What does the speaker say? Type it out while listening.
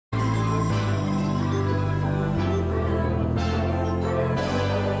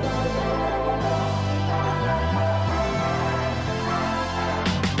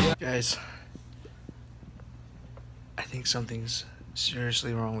Guys, I think something's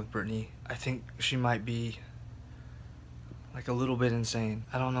seriously wrong with Brittany. I think she might be like a little bit insane.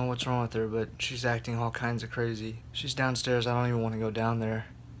 I don't know what's wrong with her, but she's acting all kinds of crazy. She's downstairs. I don't even want to go down there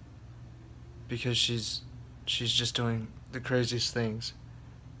because she's just doing the craziest things.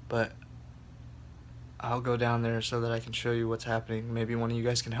 But I'll go down there so that I can show you what's happening. Maybe one of you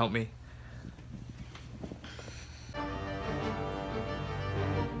guys can help me.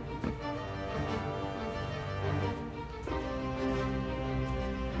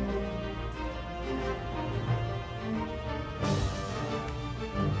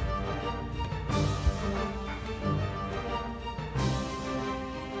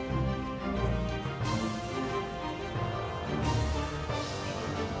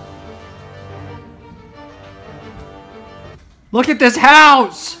 Look at this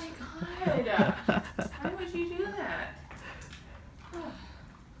house! Oh my god. Why would you do that?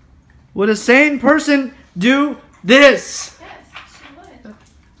 Would a sane person do this? Yes, she would.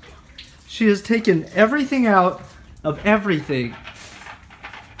 She has taken everything out of everything.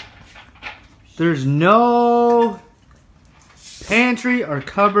 There's no pantry or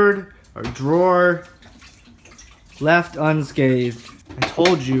cupboard or drawer left unscathed. I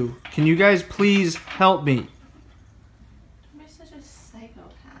told you. Can you guys please help me? You're such a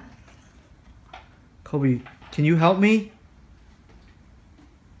psychopath. Kobe, can you help me?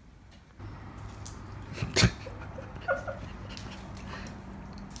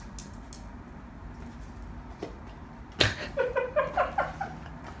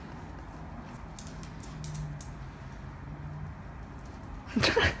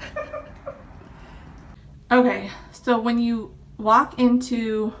 Okay, so when you walk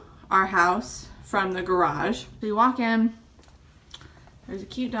into our house from the garage, so you walk in, there's a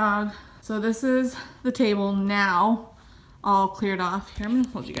cute dog. So this is the table now, all cleared off. Here, I'm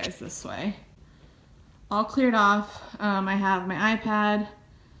gonna hold you guys this way. All cleared off. I have my iPad,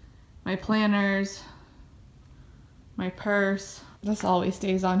 my planners, my purse. This always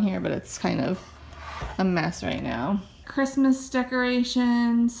stays on here, but it's kind of a mess right now. Christmas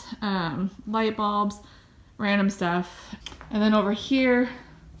decorations, light bulbs, random stuff. And then over here,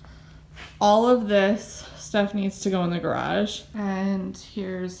 all of this stuff needs to go in the garage. And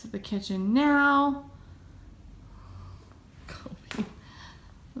here's the kitchen now. Kobe,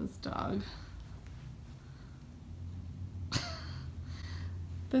 this dog.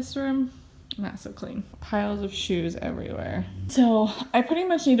 This room, not so clean. Piles of shoes everywhere. So I pretty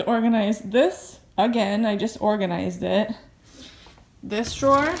much need to organize this again. I just organized it. This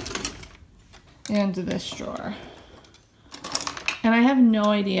drawer and this drawer. And I have no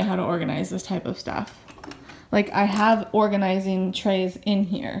idea how to organize this type of stuff. Like, I have organizing trays in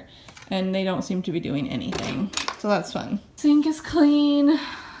here and they don't seem to be doing anything. So that's fun. Sink is clean.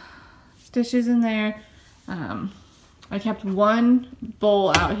 Dishes in there. I kept one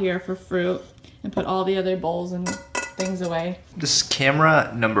bowl out here for fruit and put all the other bowls and things away. This is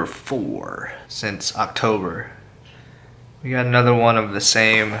camera number 4 since October. We got another one of the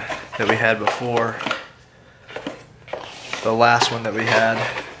same that we had before. The last one that we had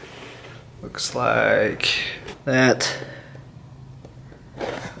looks like that.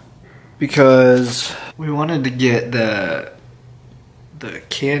 Because we wanted to get the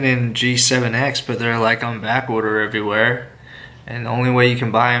Canon G7X, but they're like on back order everywhere. And the only way you can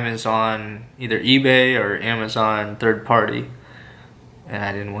buy them is on either eBay or Amazon third party. And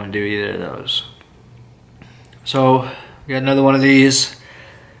I didn't want to do either of those. So we got another one of these.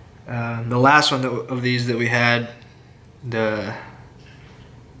 The last one of these that we had, the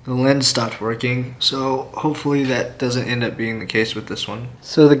lens stopped working. So hopefully that doesn't end up being the case with this one.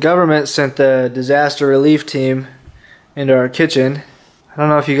 So the government sent the disaster relief team into our kitchen. I don't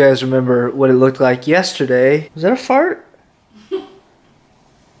know if you guys remember what it looked like yesterday. Was that a fart?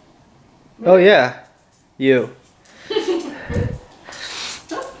 Oh yeah, you.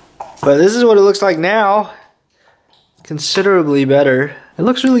 But this is what it looks like now. Considerably better. It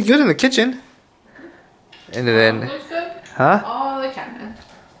looks really good in the kitchen. And then, Looks good? huh? All the cabinet.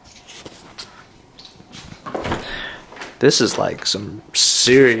 This is like some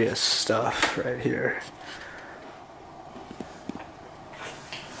serious stuff right here.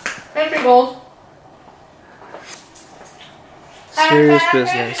 Pantry bowls. Serious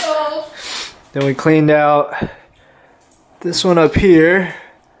business. Then we cleaned out this one up here.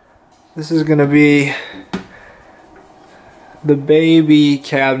 This is gonna be the baby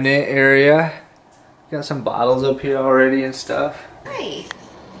cabinet area. Got some bottles up here already and stuff. Hi.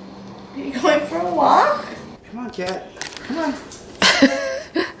 Are you going for a walk? Come on, cat. Come on.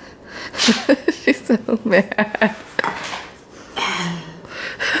 She's so mad.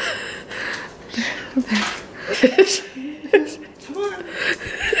 Come on.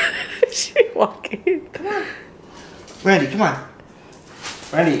 She's walking. Come on. Randy, come on.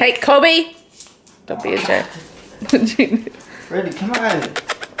 Randy. Hey, Kobe. Don't be a jerk. Randy, come on.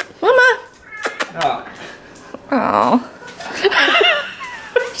 Mama. Oh. Oh.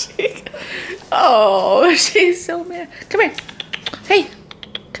 Oh, she's so mad. Come here. Hey.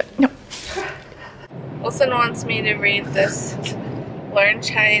 No. Wilson wants me to read this. Learn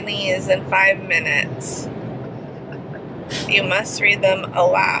Chinese in 5 minutes. You must read them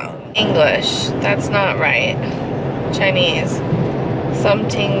aloud. English. That's not right. Chinese.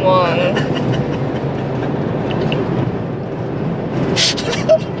 Something Wong.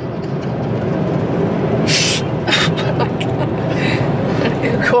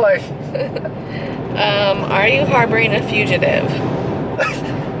 Koi. Are you harboring a fugitive?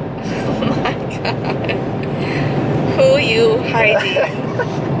 Oh my god. Who you hiding?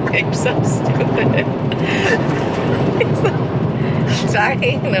 You're so stupid. He's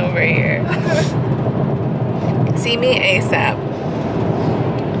dying over here. See me ASAP.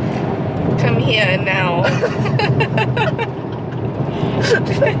 Come here now.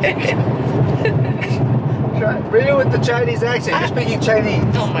 Read it with the Chinese accent. You're speaking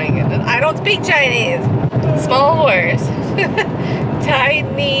Chinese. Oh my goodness. I don't speak Chinese. Small horse.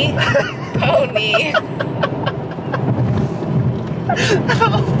 Tiny pony.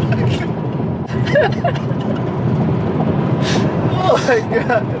 Oh my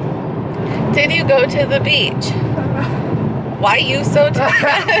god. Did you go to the beach? Why you so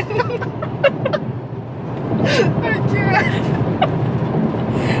tired?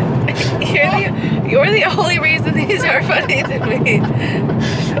 I can't. You're the only reason these are funny to me.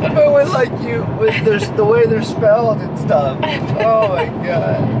 But with like the way they're spelled and stuff. Oh my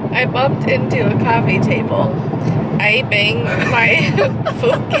god. I bumped into a coffee table. I banged my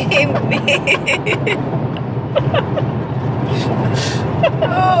fucking knee.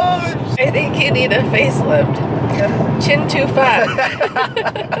 Oh, I think you need a facelift. Chin too fat.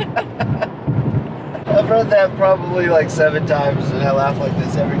 I've read that probably like 7 times and I laugh like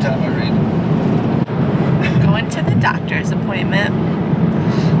this every time I read it. Going to the doctor's appointment.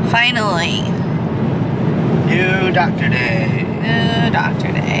 Finally. New doctor day. New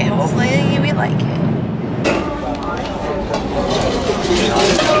doctor day. Hopefully we like it.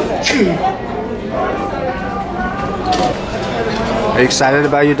 Are you excited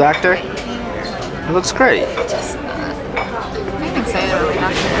about your doctor? It looks great. I'm excited about my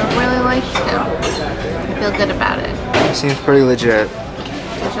doctor. I really like him. I feel good about it. He seems pretty legit.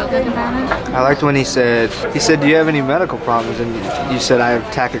 You feel good about it? I liked when he said, do you have any medical problems? And you said, I have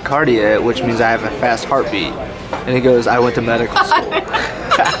tachycardia, which means I have a fast heartbeat. And he goes, I went to medical school.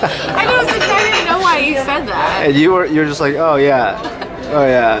 I didn't know why you said that. And you're just like, oh yeah. Oh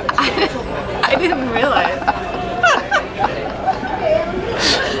yeah. I didn't realize.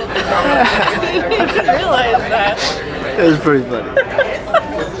 I didn't realize that. It was pretty funny.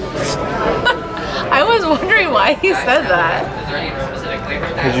 I was wondering why he said that.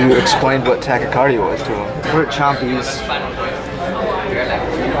 Because you explained what tachycardia was to him. We're at Chompy's,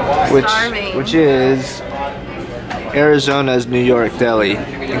 which is Arizona's New York deli,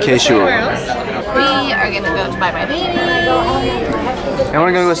 in case you were wondering. We are gonna go to Bye Bye Baby. And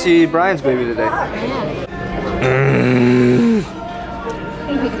we're gonna go see Brian's baby today.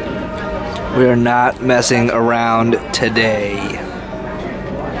 We are not messing around today.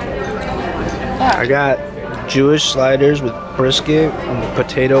 I got Jewish sliders with brisket and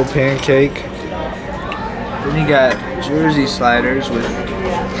potato pancake. Then you got Jersey sliders with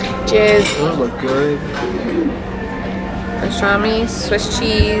Jizz, those look good. pastrami, Swiss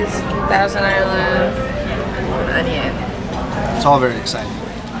cheese, Thousand Island, onion. It's all very exciting.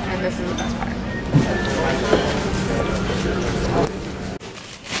 And this is the best part.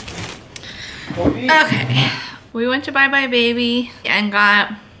 Okay, we went to Bye Bye Baby and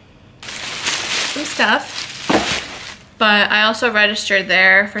got some stuff, but I also registered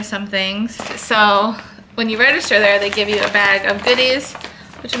there for some things. So when you register there, they give you a bag of goodies,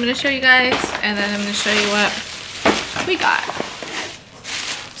 which I'm going to show you guys, and then I'm going to show you what we got.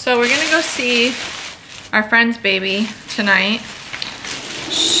 So we're going to go see our friend's baby tonight.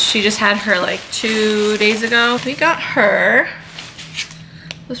 She just had her like 2 days ago. We got her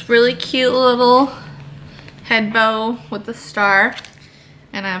this really cute little head bow with the star.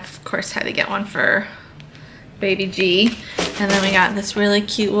 And I, of course, had to get one for baby G. And then we got this really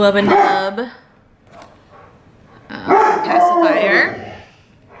cute Wub and Dub pacifier.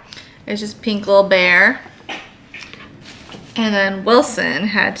 It's just pink little bear. And then Wilson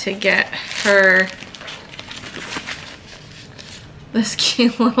had to get her this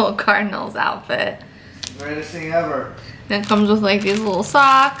cute little Cardinals outfit. Greatest thing ever. Then it comes with like these little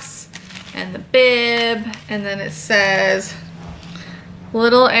socks and the bib, and then it says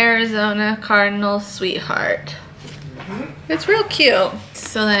Little Arizona Cardinal Sweetheart. It's real cute.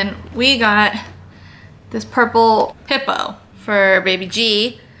 So then we got this purple hippo for baby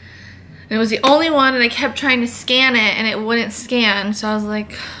G. And it was the only one, and I kept trying to scan it and it wouldn't scan. So I was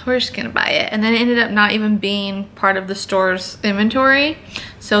like, we're just gonna buy it. And then it ended up not even being part of the store's inventory.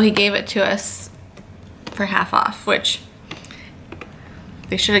 So he gave it to us for half off, which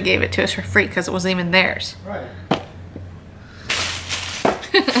they should have gave it to us for free because it wasn't even theirs. Right.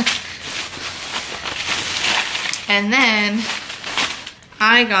 And then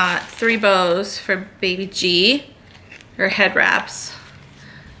I got 3 bows for baby G, or head wraps.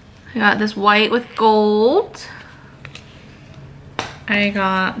 I got this white with gold. I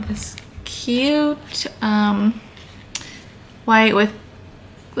got this cute white with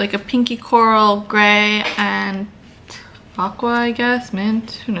like a pinky coral, gray, and aqua, I guess,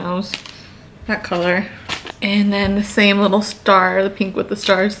 mint, who knows, that color. And then the same little star, the pink with the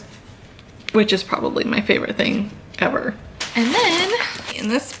stars, which is probably my favorite thing ever. And then in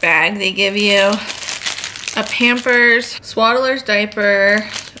this bag, they give you a Pampers Swaddler's diaper,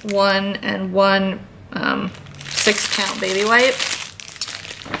 1 and 1 6-count baby wipe.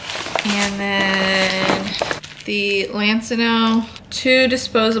 And then the Lancino 2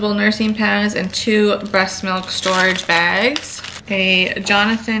 disposable nursing pads and 2 breast milk storage bags. A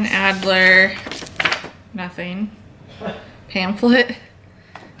Jonathan Adler, nothing, pamphlet.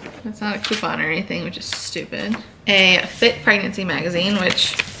 That's not a coupon or anything, which is stupid. A Fit pregnancy magazine,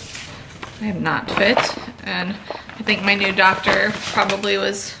 which I am not fit. And I think my new doctor probably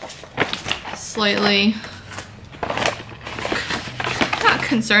was slightly not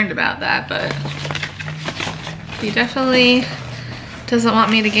concerned about that, but he definitely doesn't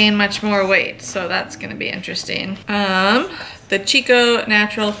want me to gain much more weight, so that's gonna be interesting. The Chico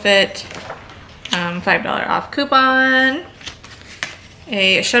Natural Fit $5 off coupon,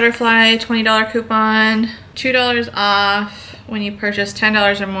 a Shutterfly $20 coupon, $2 off when you purchase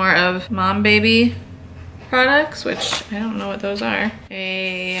 $10 or more of Mom Baby products, which I don't know what those are.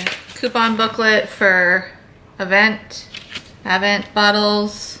 A coupon booklet for Avent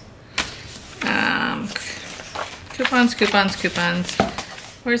bottles. Coupons.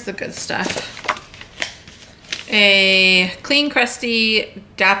 Where's the good stuff? A Clean Crusty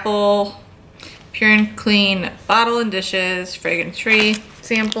Dapple Pure and Clean bottle and dishes, fragrance free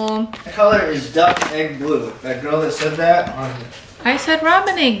sample. The color is duck egg blue. That girl that said that on. I said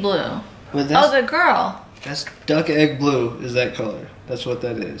robin egg blue. But that's, oh, the girl. That's duck egg blue. Is that color? That's what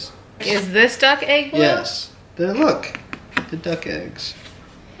that is. Is this duck egg blue? Yes. There, look, the duck eggs.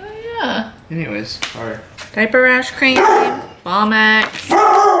 Oh yeah. Anyways, sorry. Diaper rash cream, Balmex.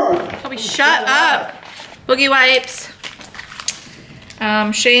 Toby, shut up. Boogie wipes.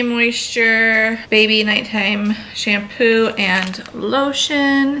 Shea Moisture baby nighttime shampoo and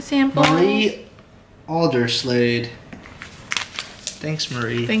lotion samples. Marie Alderslade. Thanks,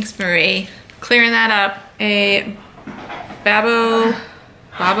 Marie. Thanks, Marie. Clearing that up. A Babo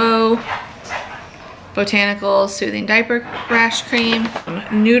Botanicals Soothing Diaper Rash Cream.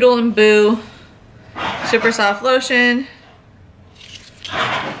 Noodle and Boo Super Soft Lotion.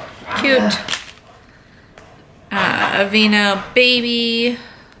 Cute. Aveeno Baby.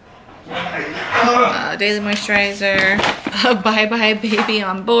 Daily Moisturizer. A Bye Bye Baby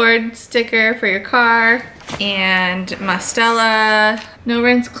on Board sticker for your car. And Mastella No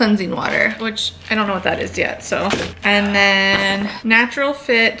Rinse Cleansing Water, which I don't know what that is yet, so. And then Natural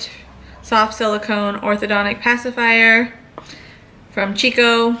Fit Soft Silicone Orthodontic Pacifier from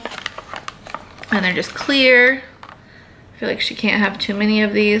Chico. And they're just clear. I feel like she can't have too many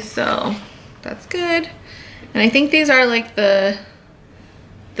of these, so that's good. And I think these are like the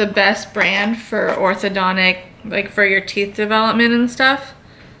best brand for orthodontic, like for your teeth development and stuff.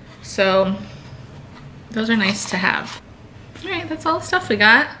 So those are nice to have. All right, that's all the stuff we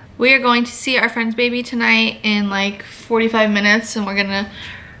got. We are going to see our friend's baby tonight in like 45 minutes, and we're gonna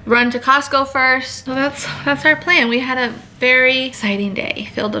run to Costco first. So that's our plan. We had a very exciting day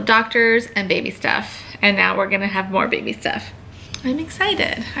filled with doctors and baby stuff, and now we're gonna have more baby stuff. I'm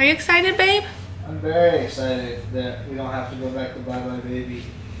excited. Are you excited, babe? I'm very excited that we don't have to go back to Bye Bye Baby.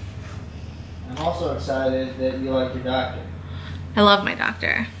 I'm also excited that you like your doctor. I love my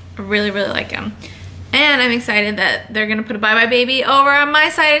doctor. I really, really like him. And I'm excited that they're gonna put a Bye Bye Baby over on my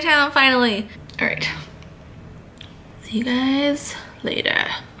side of town finally. All right. See you guys later.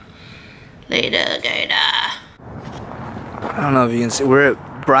 Later. I don't know if you can see. We're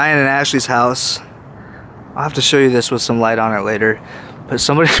at Brian and Ashley's house. I'll have to show you this with some light on it later. But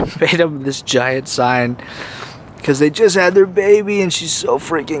somebody made up this giant sign because they just had their baby and she's so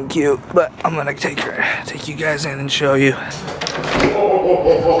freaking cute. But I'm gonna take you guys in and show you.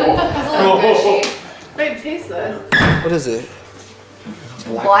 Wait, taste this. What is it?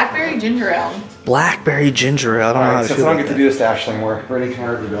 Blackberry ginger ale. Blackberry ginger ale. I don't know how to since I don't get to do this to Ashley anymore, Brittani can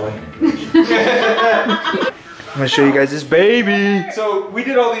hurt you, Billy. I'm gonna show you guys this baby. So we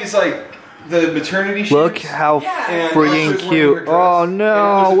did all these like the maternity shoots. Look how freaking Ashley's cute. wearing her Oh dress.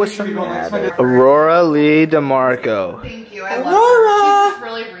 no, what's the matter? Aurora Lee DeMarco. Thank you. I love her. She's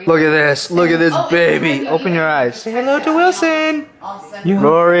really brief. Look at this. Look at this baby. Open your eyes. Say hello to Wilson.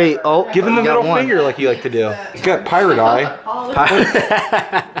 Rory. Oh, Give him the you got middle one. finger like you like to do. He's got pirate eye.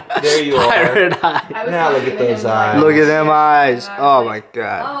 There you are. Pirate eye. Now look at those eyes. Look at them eyes. Oh my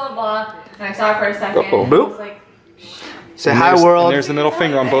god. Blah, blah, blah. And I saw it for a second. Uh-oh. And I was like, Say hi, world. And there's the middle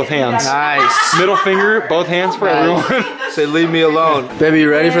finger on both hands. Nice. Middle finger, both hands for everyone. Say leave me alone. Baby, you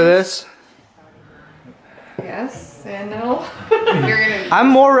ready for this? yes and no. You're gonna. I'm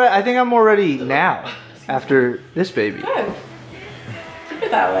more I think I'm more ready now after this baby. Good. Keep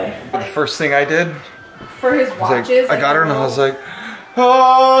it that way. The first thing I did, For his watches. I got her and I was like,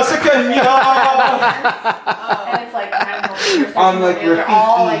 oh, Sakanya! And it's like 9 On like They're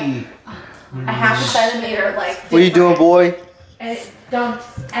all like Rafiki. a half a centimeter, like. What are you doing, boy? And it dumps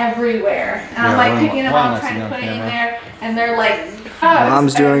everywhere. And I'm like picking them up, trying to put it in there, and they're like, oh,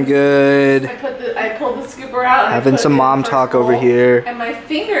 Mom's doing good. I pulled the scooper out. And Having I put some it in the mom first talk over bowl, here. And my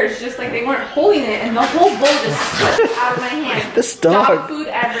fingers just like they weren't holding it, and the whole bowl just slipped out of my hand. This dog. Dog food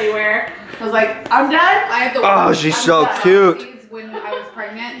everywhere. I was like, I'm done. I have to. Oh, she's so cute. When I was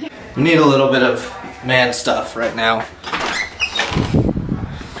pregnant. We need a little bit of man stuff right now.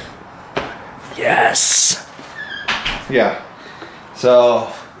 Yes. Yeah.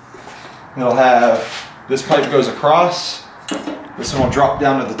 So it'll have, this pipe goes across, this one will drop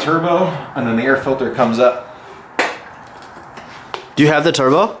down to the turbo, and then the air filter comes up. Do you have the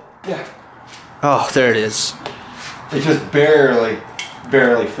turbo? Yeah. Oh, there it is. It just barely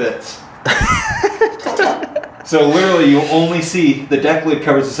fits. So literally you'll only see, the deck lid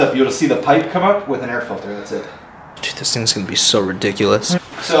covers this up, you'll see the pipe come up with an air filter, that's it. Dude, this thing's gonna be so ridiculous.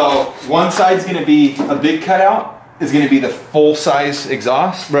 So one side's gonna be a big cutout, is gonna be the full size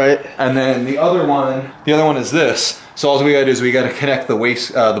exhaust. Right. And then the other one is this. So all we gotta do is we gotta connect the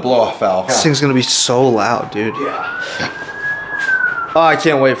the blow off valve. This thing's gonna be so loud, dude. Yeah. Oh, I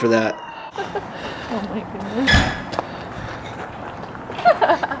can't wait for that. Oh my goodness.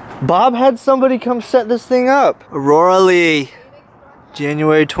 Bob had somebody come set this thing up. Aurora Lee,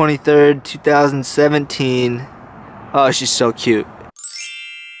 January 23rd, 2017. Oh, she's so cute.